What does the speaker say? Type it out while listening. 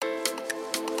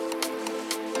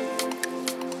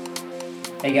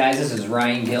Hey guys, this is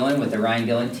Ryan Gillen with the Ryan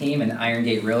Gillen team and Iron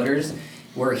Gate Realtors.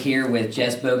 We're here with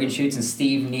Jess Bogenschutz and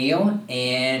Steve Neal,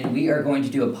 and we are going to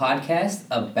do a podcast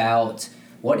about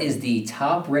what is the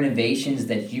top renovations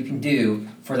that you can do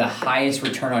for the highest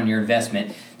return on your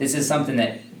investment. This is something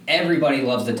that everybody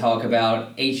loves to talk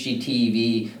about,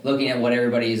 HGTV, looking at what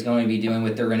everybody is going to be doing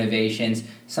with their renovations.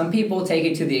 Some people take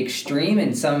it to the extreme,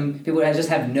 and some people just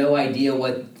have no idea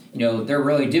what they're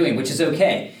really doing, which is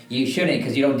okay. You shouldn't,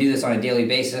 because you don't do this on a daily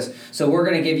basis. So we're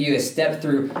going to give you a step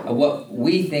through of what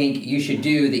we think you should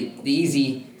do, the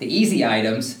easy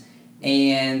items,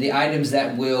 and the items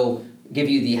that will give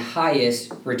you the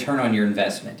highest return on your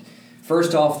investment.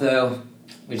 First off, though,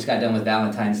 we just got done with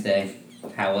Valentine's Day.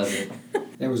 How was it?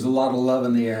 There was a lot of love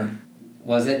in the air.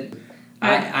 Was it?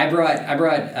 I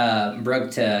brought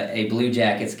Brooke to a Blue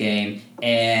Jackets game,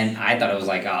 and I thought it was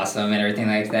awesome and everything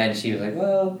like that. And she was like,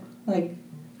 "Well, I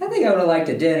think I would have liked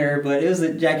a dinner, but it was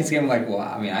a Jackets game." I'm like, "Well,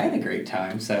 I had a great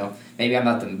time." So maybe I'm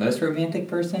not the most romantic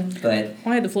person, but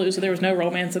I had the flu, so there was no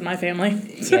romance in my family.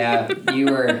 Yeah, you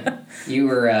were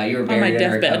buried in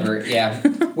our cover. Yeah,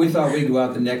 we thought we'd go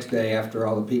out the next day after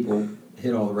all the people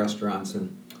hit all the restaurants,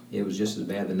 and it was just as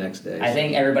bad the next day. I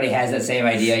think everybody has that same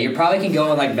idea. You probably can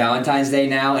go on Valentine's Day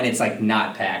now, and it's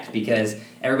not packed because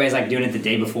everybody's doing it the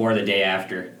day before or the day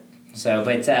after. So,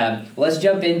 but let's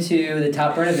jump into the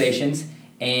top renovations,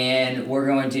 and we're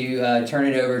going to turn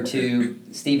it over to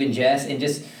Steve and Jess, and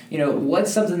just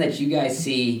what's something that you guys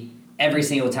see every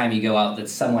single time you go out that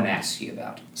someone asks you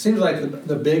about? Seems like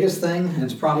the biggest thing, and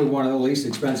it's probably one of the least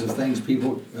expensive things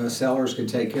sellers can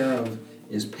take care of,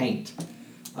 is paint.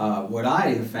 What I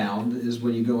have found is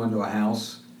when you go into a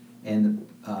house and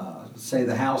say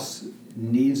the house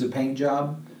needs a paint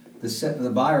job,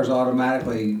 the buyer's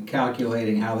automatically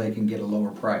calculating how they can get a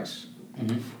lower price.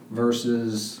 Mm-hmm.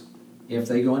 Versus if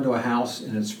they go into a house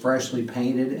and it's freshly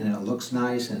painted and it looks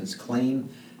nice and it's clean,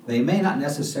 they may not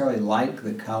necessarily like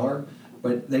the color,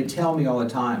 but they tell me all the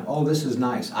time, "Oh, this is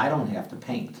nice. I don't have to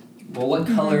paint." Well, what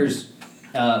colors,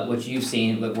 what you've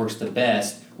seen, what works the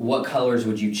best? What colors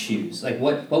would you choose?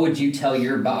 What would you tell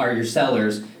your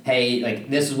sellers? Hey,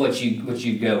 this is what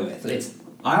you go with.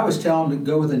 I always tell them to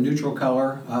go with a neutral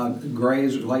color.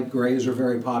 Light grays are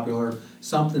very popular.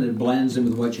 Something that blends in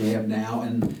with what you have now,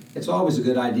 and it's always a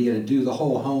good idea to do the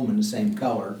whole home in the same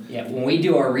color. Yeah, when we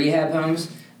do our rehab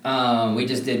homes, we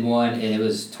just did one. It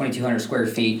was 2,200 square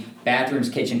feet,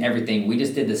 bathrooms, kitchen, everything. We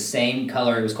just did the same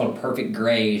color. It was called Perfect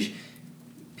Grayish.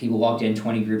 People walked in,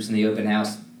 20 groups in the open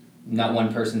house. Not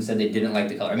one person said they didn't like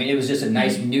the color. It was just a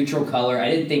nice neutral color.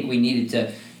 I didn't think we needed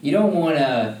to. You don't want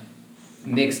to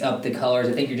mix up the colors.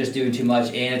 I think you're just doing too much,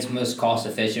 and it's the most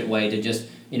cost-efficient way to just,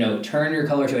 turn your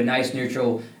color to a nice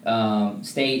neutral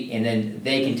state, and then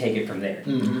they can take it from there.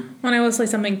 Mm-hmm. When I will say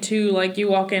something, too, you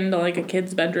walk into, a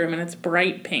kid's bedroom, and it's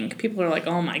bright pink. People are like,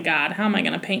 "Oh, my God, how am I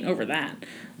going to paint over that?"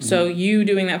 Mm-hmm. So you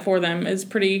doing that for them is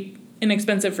pretty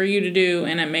inexpensive for you to do,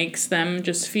 and it makes them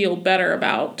just feel better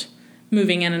about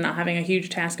moving in and not having a huge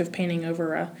task of painting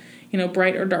over a,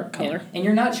 bright or dark color. Yeah. And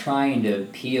you're not trying to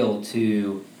appeal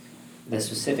to the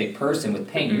specific person with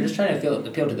paint. Mm-hmm. You're just trying to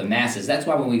appeal to the masses. That's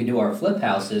why when we do our flip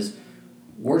houses,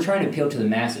 we're trying to appeal to the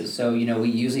masses. So, we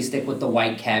usually stick with the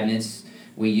white cabinets.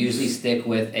 We usually stick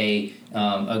with a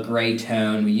gray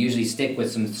tone. We usually stick with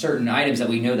some certain items that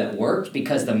we know that works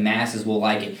because the masses will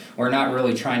like it. We're not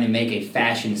really trying to make a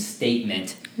fashion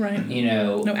statement. Right.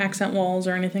 No accent walls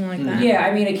or anything like that. Yeah,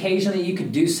 occasionally you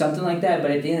could do something like that,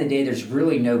 but at the end of the day, there's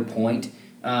really no point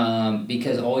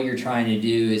because all you're trying to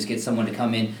do is get someone to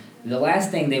come in. The last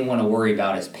thing they want to worry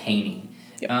about is painting.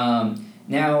 Yep.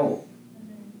 Now,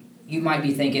 you might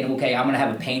be thinking, okay, I'm going to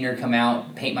have a painter come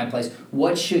out, paint my place.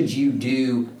 What should you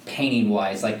do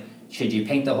painting-wise? Should you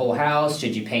paint the whole house?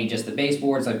 Should you paint just the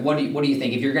baseboards? What do you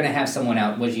think? If you're going to have someone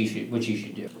out, what you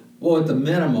should do? Well, at the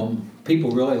minimum,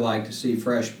 people really like to see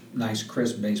fresh, nice,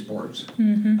 crisp baseboards.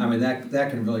 Mm-hmm. That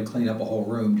can really clean up a whole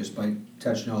room just by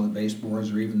touching all the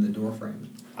baseboards or even the door frames.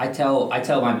 I tell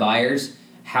my buyers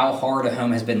how hard a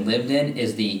home has been lived in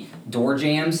is the door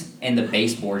jambs and the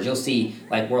baseboards. You'll see,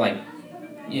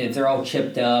 they're all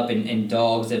chipped up and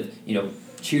dogs have,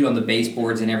 chewed on the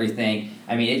baseboards and everything.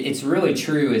 It's really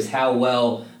true is how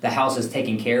well the house is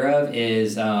taken care of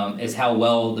is how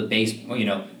well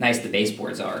nice the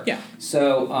baseboards are. Yeah.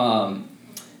 So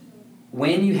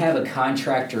when you have a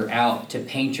contractor out to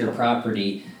paint your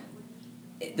property,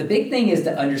 the big thing is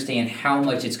to understand how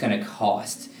much it's going to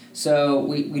cost. So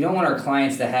we don't want our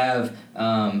clients to have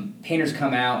painters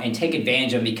come out and take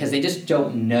advantage of them because they just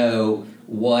don't know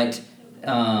what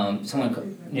someone's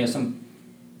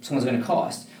going to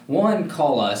cost. One,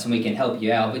 call us and we can help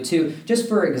you out. But two, just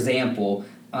for example,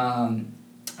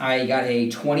 I got a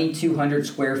 2,200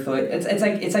 square foot. It's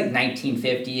like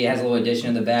 1950. It has a little addition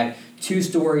in the back.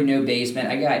 2-story, no basement.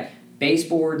 I got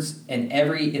baseboards and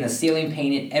the ceiling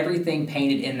painted, everything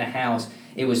painted in the house.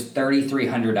 It was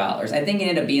 $3,300. I think it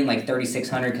ended up being like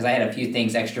 $3,600 because I had a few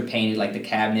things extra painted, like the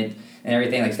cabinet and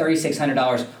everything. Like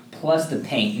 $3,600 plus the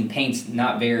paint, and paint's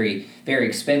not very, very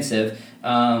expensive.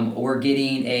 We're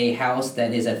getting a house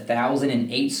that is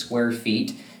 1,008 square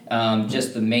feet.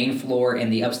 Just the main floor,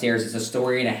 and the upstairs is a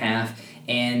story and a half,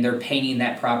 and they're painting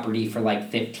that property for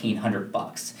like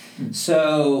 $1,500.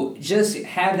 So just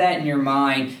have that in your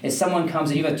mind. If someone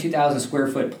comes in, you have a 2,000 square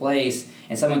foot place,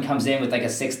 and someone comes in with like a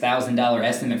 $6,000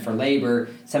 estimate for labor,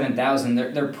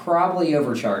 $7,000, they're probably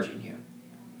overcharging you.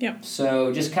 Yep.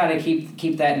 So just kind of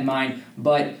keep that in mind.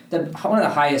 But one of the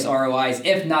highest ROIs,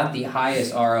 if not the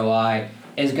highest ROI,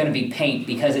 is going to be paint,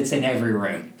 because it's in every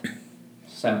room.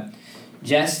 So,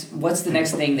 Jess, what's the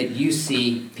next thing that you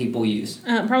see people use?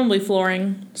 Probably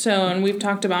flooring. So, and we've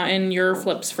talked about in your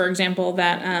flips, for example,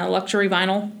 that luxury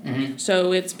vinyl. Mm-hmm.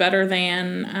 So it's better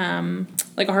than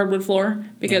like a hardwood floor,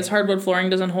 because hardwood flooring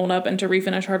doesn't hold up, and to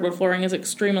refinish hardwood flooring is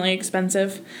extremely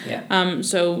expensive. Yeah.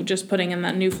 So just putting in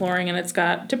that new flooring, and it's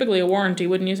got typically a warranty,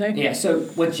 wouldn't you say? Yeah. So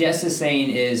what Jess is saying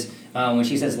is, when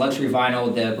she says luxury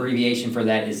vinyl, the abbreviation for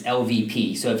that is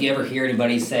LVP. So if you ever hear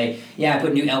anybody say, "Yeah, I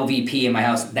put new LVP in my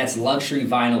house," that's luxury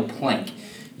vinyl plank.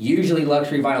 Usually,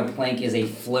 luxury vinyl plank is a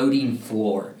floating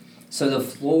floor. So the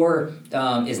floor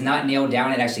is not nailed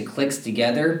down; it actually clicks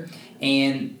together.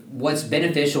 And what's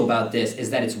beneficial about this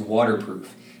is that it's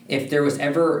waterproof. If there was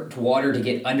ever water to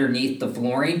get underneath the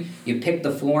flooring, you pick the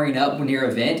flooring up near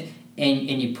a vent, and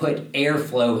you put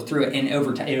airflow through it, and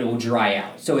over time it will dry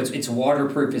out. So it's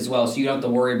waterproof as well, so you don't have to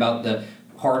worry about the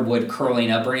hardwood curling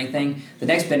up or anything. The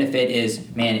next benefit is,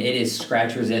 man, it is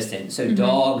scratch resistant. So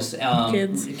dogs,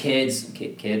 kids,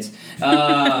 they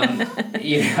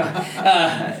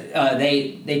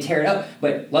tear it up,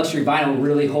 but luxury vinyl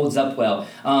really holds up well.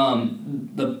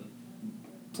 The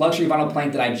luxury vinyl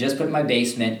plank that I just put in my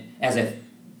basement as a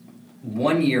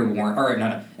 1-year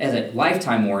as a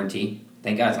lifetime warranty.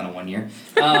 Thank God it's not a 1 year.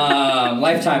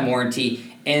 Lifetime warranty.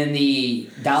 And the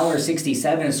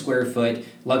 $1.67 a square foot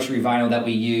luxury vinyl that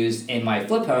we use in my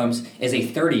flip homes is a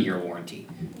 30-year warranty.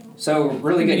 So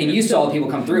really good. And you saw people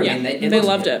come through. Yeah, I mean, they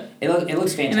loved it. It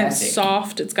looks fantastic. And it's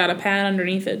soft. It's got a pad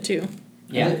underneath it too.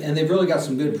 Yeah. And they've really got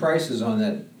some good prices on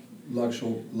that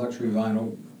luxury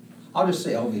vinyl. I'll just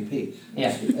say LVP.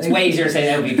 Yeah, it's way easier to say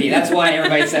LVP. That's why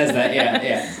everybody says that.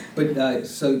 Yeah. But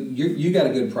so you got a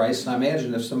good price, and I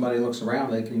imagine if somebody looks around,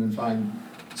 they can even find.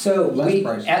 So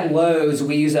price. At Lowe's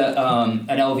we use an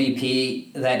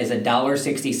LVP that is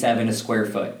 $1.67 a square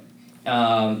foot.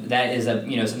 That is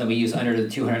something we use under the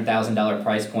 $200,000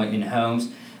 price point in homes.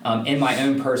 In my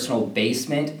own personal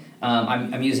basement,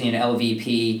 I'm using an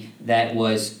LVP that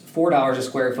was $4 a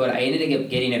square foot. I ended up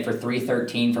getting it for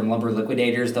 $3.13 from Lumber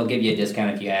Liquidators. They'll give you a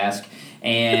discount if you ask.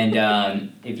 And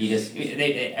if you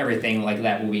everything like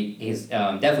that will be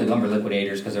definitely Lumber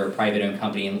Liquidators, because they're a private owned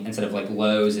company, and instead of like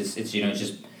Lowe's, it's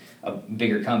just a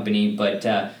bigger company. But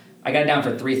I got it down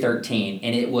for $3.13,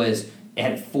 and it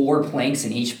had 4 planks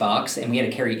in each box, and we had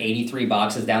to carry 83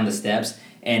 boxes down the steps.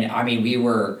 And I mean, we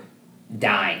were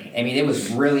dying. I mean, it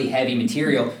was really heavy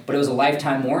material, but it was a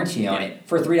lifetime warranty on it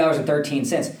for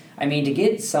 $3.13. I mean, to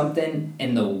get something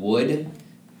in the wood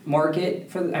market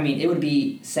it would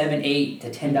be $7, $8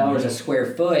 to $10 a square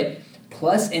foot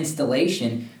plus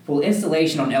installation. Well,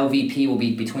 installation on LVP will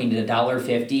be between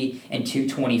 $1.50 and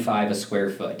 $2.25 a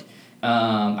square foot.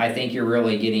 I think you're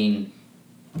really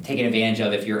taken advantage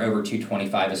of if you're over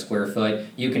 $2.25 a square foot.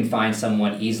 You can find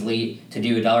someone easily to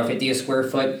do $1.50 a square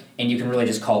foot, and you can really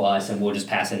just call us, and we'll just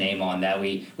pass a name on that.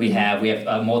 We have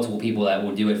multiple people that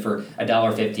will do it for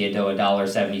 $1.50 to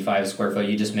 $1.75 a square foot.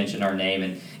 You just mention our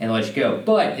name and let you go.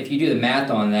 But if you do the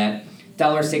math on that,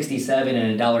 $1.67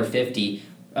 and $1.50,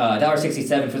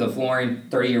 $1.67 for the flooring,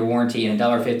 30-year warranty, and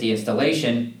 $1.50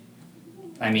 installation.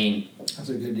 I mean, that's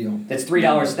a good deal. That's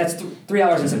 $3. That's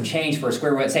 $3 and some change for a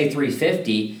square foot. Say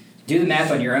 $3.50. Do the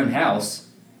math on your own house.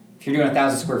 If you're doing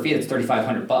 1,000 square feet, it's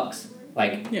 $3,500.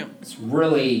 It's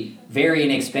really very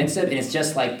inexpensive, and it's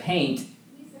just like paint.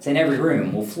 It's in every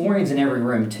room. Well, flooring's in every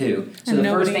room too. So the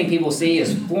first thing people see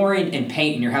is flooring and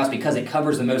paint in your house because it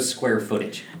covers the most square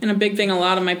footage. And a big thing a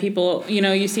lot of my people,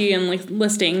 you see in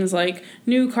listings like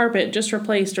new carpet just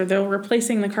replaced, or they're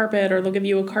replacing the carpet, or they'll give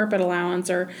you a carpet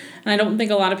allowance, and I don't think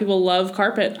a lot of people love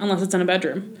carpet unless it's in a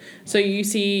bedroom. So you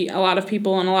see a lot of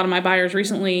people, and a lot of my buyers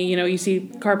recently, you see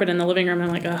carpet in the living room,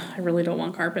 and I'm like, I really don't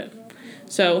want carpet.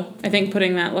 So I think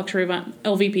putting that luxury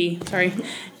LVP,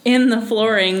 in the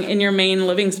flooring in your main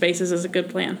living spaces is a good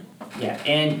plan. Yeah,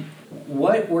 and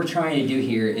what we're trying to do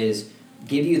here is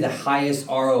give you the highest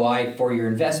ROI for your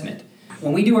investment.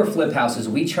 When we do our flip houses,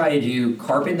 we try to do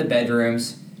carpet in the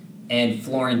bedrooms and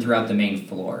flooring throughout the main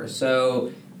floor.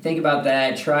 So think about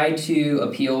that. Try to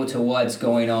appeal to what's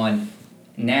going on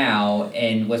now,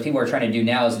 and what people are trying to do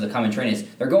now is the common trend is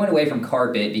they're going away from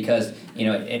carpet because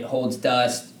it holds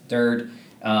dust, dirt,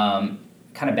 kind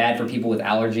of bad for people with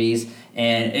allergies,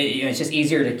 and it's just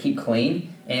easier to keep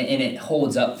clean, and it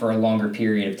holds up for a longer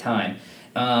period of time.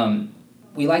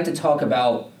 We like to talk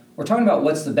about, we're talking about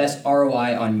what's the best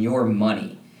ROI on your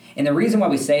money. And the reason why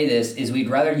we say this is we'd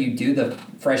rather you do the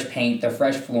fresh paint, the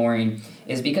fresh flooring,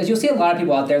 is because you'll see a lot of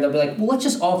people out there, they'll be like, well, let's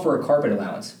just offer a carpet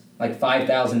allowance, like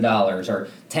 $5,000 or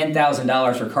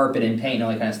 $10,000 for carpet and paint and all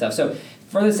that kind of stuff. So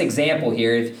for this example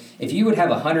here, if you would have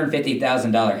a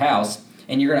 $150,000 house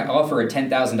and you're going to offer a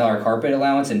 $10,000 carpet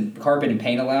allowance and carpet and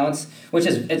paint allowance, which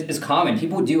is common.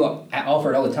 People do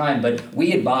offer it all the time, but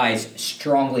we advise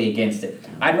strongly against it.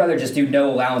 I'd rather just do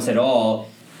no allowance at all.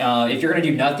 If you're going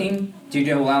to do nothing, do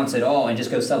no allowance at all and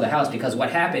just go sell the house, because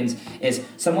what happens is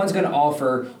someone's going to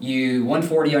offer you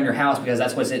 $140,000 on your house because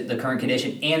that's what's the current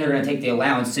condition, and they're going to take the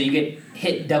allowance, so you get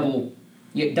hit double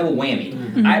whammy.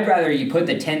 Mm-hmm. I'd rather you put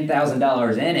the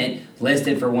 $10,000 in it, list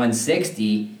it for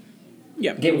 $160,000,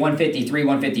 get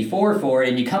 $153,000, $154,000 for it,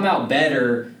 and you come out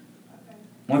better.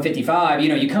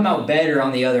 $155,000, you come out better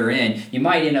on the other end. You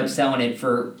might end up selling it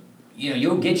for,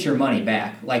 you'll get your money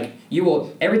back. Like, you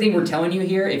will, everything we're telling you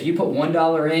here, if you put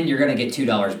 $1 in, you're going to get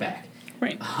 $2 back.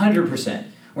 Right. 100%.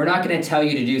 We're not going to tell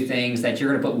you to do things that you're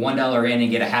going to put $1 in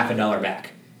and get a half a dollar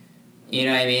back. You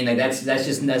know what I mean? Like, that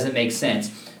just doesn't make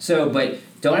sense. So, but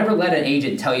don't ever let an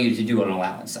agent tell you to do an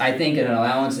allowance. I think an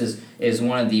allowance is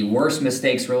one of the worst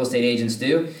mistakes real estate agents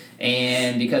do,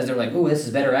 and because they're like, "Oh, this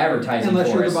is better advertising."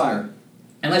 Unless for you're us. the buyer.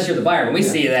 Unless you're the buyer. When we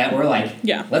see that, we're like,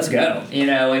 let's go.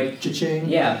 Cha-ching.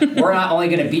 Yeah, we're not only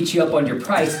going to beat you up on your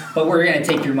price, but we're going to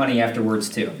take your money afterwards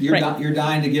too. You're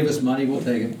dying to give us money, we'll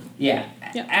take it. Yeah,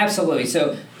 absolutely.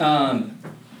 So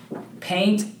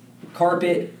paint,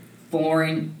 carpet,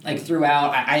 flooring, like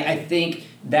throughout, I think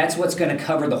that's what's going to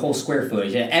cover the whole square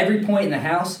footage. At every point in the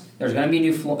house, there's going to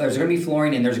be there's going to be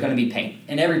flooring, and there's going to be paint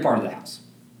in every part of the house.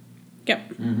 Yep.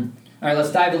 Mm-hmm. All right,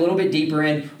 let's dive a little bit deeper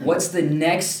in. What's the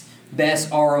next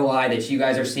best ROI that you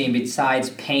guys are seeing besides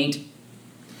paint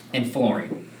and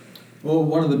flooring? Well,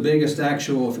 one of the biggest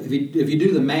if you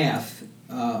do the math,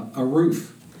 a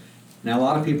roof. Now, a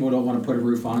lot of people don't want to put a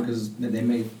roof on because they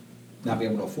may not be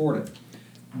able to afford it.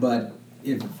 But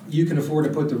if you can afford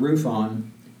to put the roof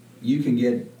on, you can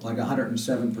get like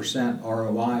 107%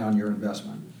 ROI on your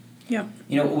investment. Yeah.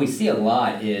 What we see a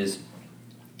lot is,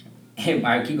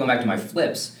 I keep going back to my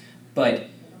flips, but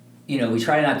we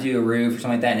try not to do a roof or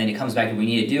something like that, and then it comes back and we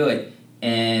need to do it,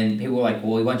 and people are like,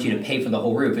 well, we want you to pay for the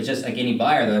whole roof. It's just like any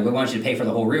buyer, they're like, we want you to pay for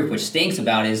the whole roof, which stinks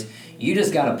about is you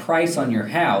just got a price on your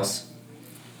house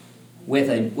with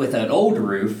an old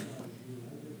roof,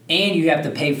 and you have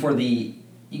to pay for you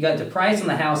got the price on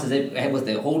the house with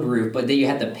the old roof, but then you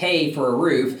have to pay for a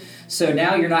roof, so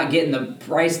now you're not getting the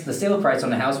sale price on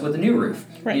the house with the new roof.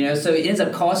 Right. So it ends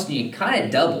up costing you kind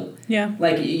of double. Yeah.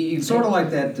 Like you sort of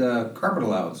like that carpet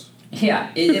allowance.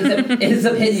 Yeah, it ends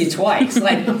up hitting you twice.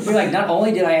 Like, you're like, not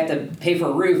only did I have to pay for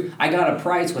a roof, I got a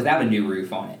price without a new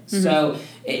roof on it. Mm-hmm. So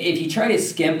if you try to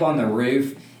skimp on the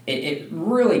roof, it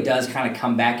really does kind of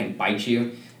come back and bite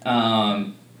you.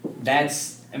 That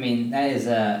is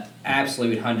a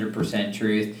absolute 100%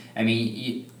 truth.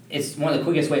 It's one of the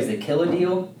quickest ways to kill a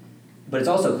deal, but it's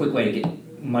also a quick way to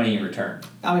get money in return.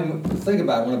 Think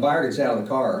about it. When a buyer gets out of the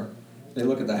car, they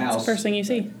look at the house. It's the first thing you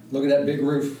see. Look at that big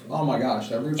roof. Oh my gosh,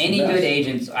 that roof's Any the best. good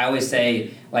agents, I always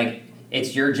say, like,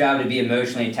 it's your job to be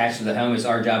emotionally attached to the home. It's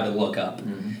our job to look up.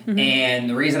 Mm-hmm. And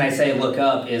the reason I say look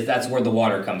up is that's where the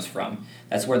water comes from.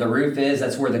 That's where the roof is.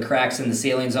 That's where the cracks in the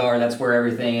ceilings are. That's where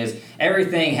everything is.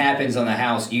 Everything happens on the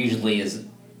house usually is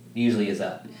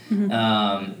up. Mm-hmm.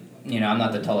 I'm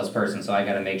not the tallest person, so I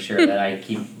got to make sure that I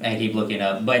keep looking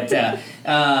up.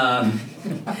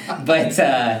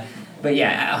 But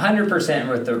yeah,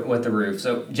 100% with the roof.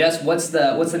 So, Jess, what's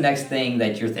the next thing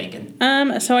that you're thinking?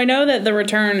 So I know that the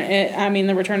return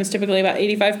is typically about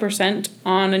 85%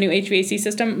 on a new HVAC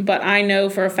system, but I know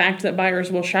for a fact that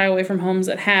buyers will shy away from homes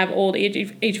that have old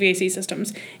HVAC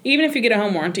systems. Even if you get a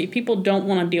home warranty, people don't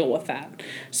want to deal with that.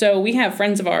 So we have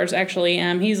friends of ours, actually,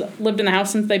 he's lived in the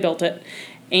house since they built it,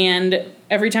 and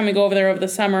every time we go over there over the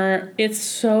summer, it's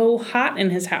so hot in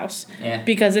his house Yeah.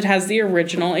 because it has the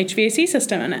original HVAC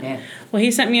system in it. Yeah. Well, he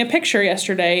sent me a picture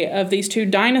yesterday of these 2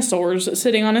 dinosaurs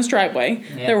sitting on his driveway.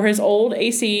 Yeah. There were his old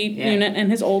AC Yeah. unit and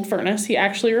his old furnace. He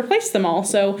actually replaced them all.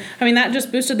 So, I mean, that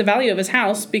just boosted the value of his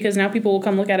house because now people will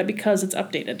come look at it because it's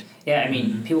updated. Yeah, I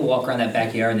mean, people walk around that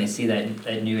backyard and they see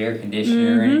that new air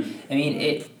conditioner, and I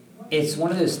mean, it's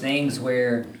one of those things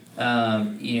where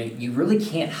you really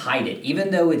can't hide it,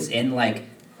 even though it's in like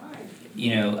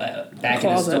back in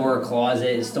the store,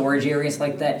 closet, storage areas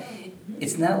like that.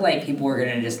 It's not like people are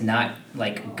gonna just not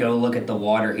like go look at the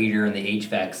water heater and the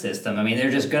HVAC system. I mean,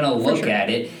 they're just gonna look at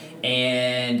it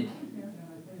and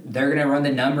they're gonna run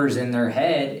the numbers in their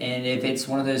head. And if it's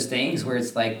one of those things where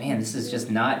it's like, man, this is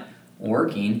just not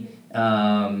working,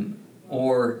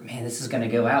 or man, this is gonna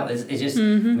go out. It's just. I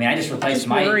mean, I just replaced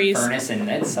my furnace and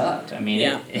that sucked. I mean,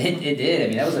 it did. I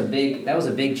mean, that was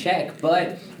a big check. But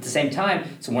at the same time,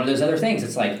 it's one of those other things.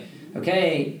 It's like,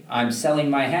 okay, I'm selling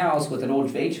my house with an old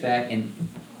HVAC, and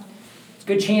it's a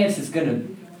good chance it's gonna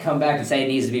come back and say it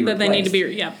needs to be replaced. That they need to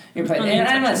be And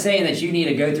I'm not saying that you need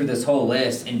to go through this whole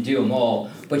list and do them all,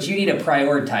 but you need to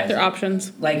prioritize their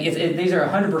options. Like if these are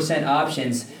 100%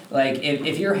 options. Like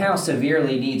if your house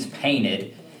severely needs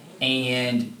painted,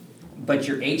 but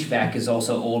your HVAC is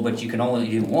also old, but you can only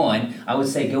do one, I would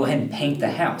say go ahead and paint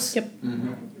the house. Yep.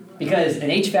 Mm-hmm. Because an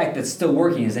HVAC that's still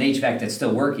working is an HVAC that's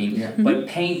still working. Yeah. But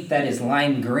paint that is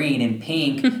lime green and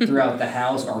pink throughout the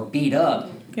house or beat up.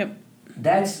 Yep.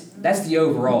 That's the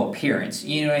overall appearance.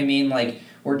 You know what I mean? Like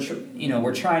we're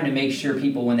trying to make sure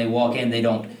people when they walk in they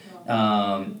don't.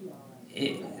 No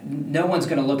one's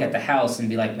going to look at the house and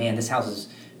be like, man, this house is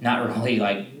not really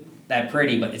like that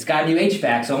pretty, but it's got a new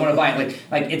HVAC, so I want to buy it.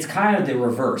 Like it's kind of the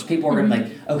reverse. People are going to be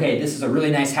like, okay, this is a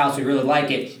really nice house, we really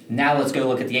like it. Now let's go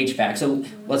look at the HVAC. So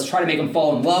let's try to make them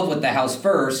fall in love with the house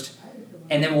first,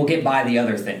 and then we'll get by the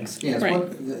other things. Yeah,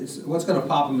 what's going to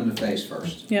pop them in the face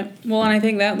first. Yep. Well, and I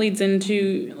think that leads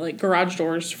into like garage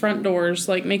doors, front doors,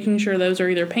 like making sure those are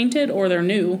either painted or they're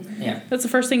new. Yeah. That's the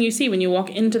first thing you see when you walk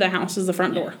into the house is the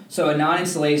front door. So a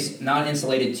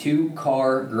non-insulated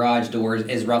 2-car garage doors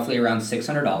is roughly around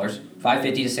 $600, $550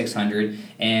 to $600,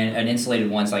 and an insulated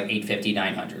one's like $850,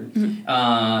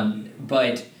 $900.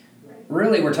 But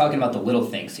really, we're talking about the little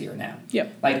things here now.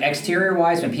 Yep. Like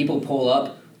exterior-wise, when people pull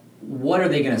up, what are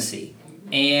they going to see?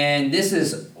 And this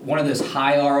is one of those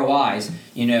high ROIs,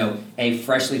 a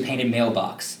freshly painted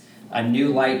mailbox, a new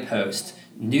light post,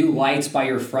 new lights by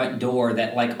your front door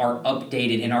that like are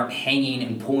updated and aren't hanging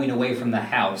and pulling away from the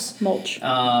house. Mulch.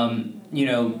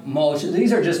 Mulch.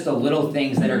 These are just the little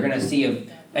things that are going to see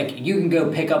like you can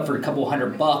go pick up for a couple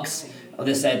 $100 of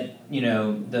this at,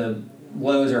 the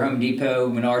Lowe's or Home Depot,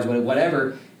 Menards,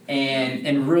 whatever,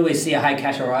 and really see a high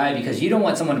cash ROI because you don't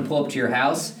want someone to pull up to your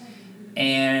house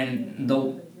and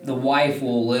the wife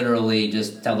will literally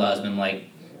just tell the husband like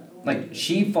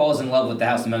she falls in love with the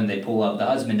house the moment they pull up. The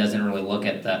husband doesn't really look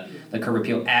at the curb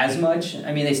appeal as much.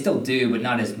 I mean, they still do, but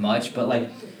not as much. But like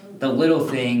the little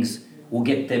things will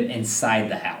get them inside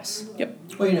the house. Yep.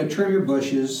 Well, trim your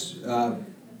bushes.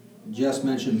 Jess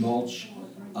mentioned mulch.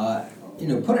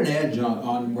 Put an edge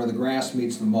on where the grass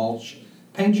meets the mulch.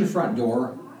 Paint your front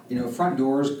door. Front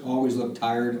doors always look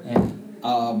tired. Yeah.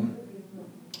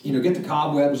 Get the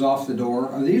cobwebs off the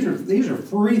door. These are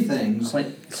free things.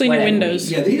 Clean your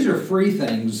windows. Yeah, these are free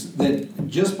things that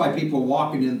just by people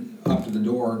walking up to the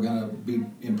door are gonna be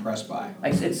impressed by.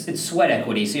 Like it's sweat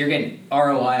equity, so you're getting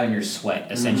ROI on your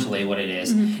sweat, essentially what it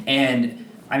is. And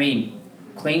I mean,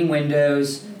 clean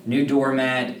windows, new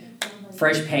doormat,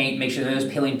 fresh paint, make sure there's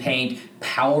peeling paint,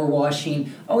 power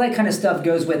washing, all that kind of stuff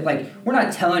goes with, like, we're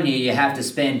not telling you have to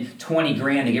spend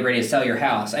 $20,000 to get ready to sell your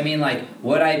house. I mean, like,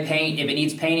 would I paint if it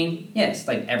needs painting? Yes,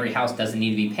 like every house doesn't need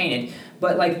to be painted,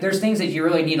 but like there's things that you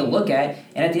really need to look at,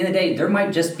 and at the end of the day, there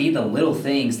might just be the little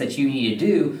things that you need to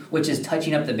do, which is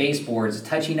touching up the baseboards,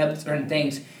 touching up certain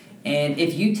things, and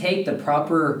if you take the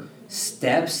proper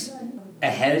steps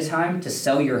ahead of time to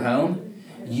sell your home,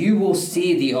 you will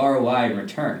see the ROI in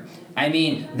return. I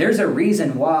mean, there's a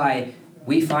reason why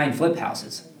we find flip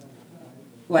houses.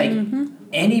 Like,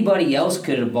 anybody else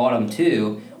could have bought them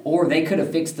too, or they could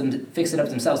have fixed it up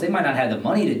themselves. They might not have the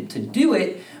money to do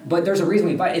it, but there's a reason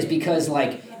we buy it. It's because,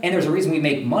 and there's a reason we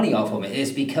make money off of it.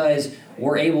 It's because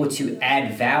we're able to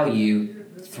add value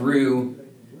through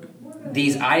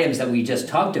these items that we just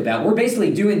talked about. We're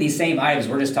basically doing these same items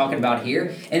we're just talking about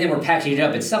here, and then we're packaging it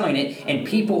up and selling it, and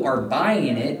people are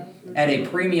buying it at a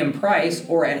premium price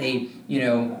or at a,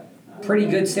 pretty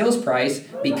good sales price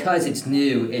because it's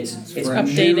new, it's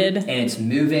updated, and it's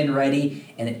move-in ready,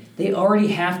 and they already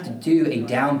have to do a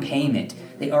down payment.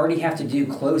 They already have to do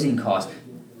closing costs.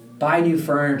 buy new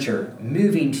furniture,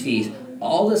 moving fees,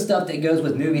 all the stuff that goes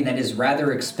with moving that is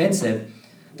rather expensive,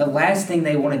 the last thing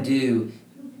they want to do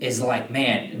is like,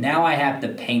 man, now I have to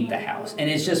paint the house. And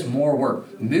it's just more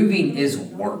work. Moving is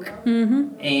work.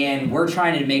 Mm-hmm. And we're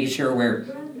trying to make sure where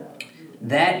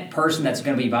that person that's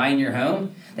going to be buying your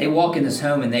home, they walk in this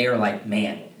home and they are like,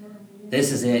 man,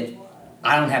 this is it.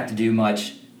 I don't have to do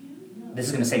much. This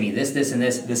is going to save me this, and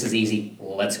this. This is easy.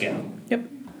 Let's go. Yep.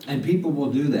 And people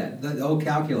will do that. They'll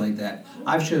calculate that.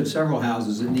 I've showed several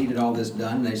houses that needed all this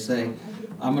done. And they say,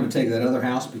 I'm going to take that other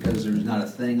house because there's not a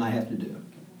thing I have to do.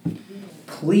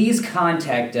 Please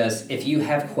contact us if you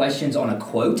have questions on a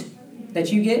quote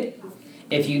that you get.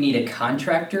 If you need a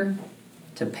contractor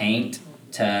to paint,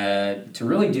 to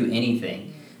really do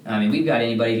anything. I mean, we've got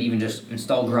anybody to even just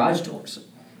install garage doors.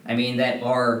 I mean, that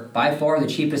are by far the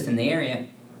cheapest in the area,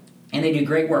 and they do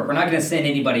great work. We're not going to send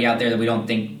anybody out there that we don't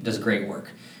think does great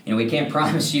work. You know, we can't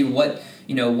promise you what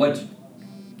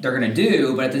they're going to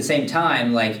do, but at the same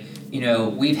time, like, you know,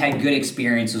 we've had good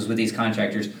experiences with these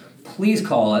contractors. Please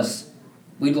call us.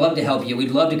 We'd love to help you.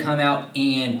 We'd love to come out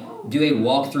and do a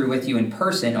walkthrough with you in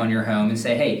person on your home and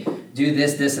say, hey, do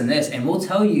this, this, and this, and we'll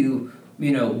tell you,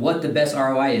 you know, what the best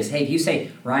ROI is. Hey, if you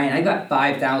say, Ryan, I got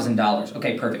 $5,000.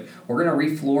 Okay, perfect. We're going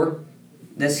to refloor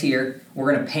this here.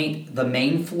 We're going to paint the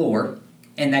main floor,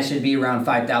 and that should be around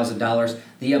 $5,000.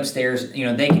 The upstairs, you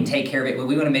know, they can take care of it, but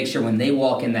we want to make sure when they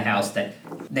walk in the house that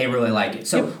they really like it.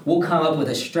 So we'll come up with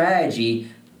a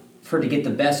strategy to get the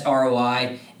best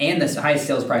ROI and the highest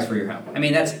sales price for your home. I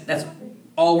mean, that's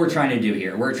all we're trying to do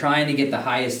here. We're trying to get the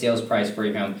highest sales price for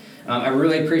your home. I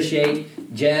really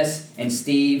appreciate Jess and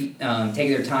Steve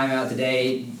taking their time out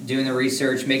today, doing the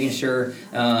research, making sure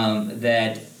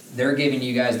that they're giving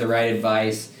you guys the right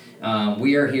advice.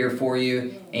 We are here for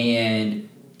you, and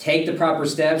take the proper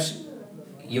steps.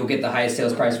 You'll get the highest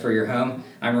sales price for your home.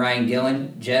 I'm Ryan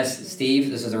Gillen. Jess, Steve,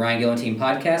 this is the Ryan Gillen Team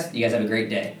Podcast. You guys have a great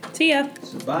day. See ya.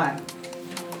 So, bye.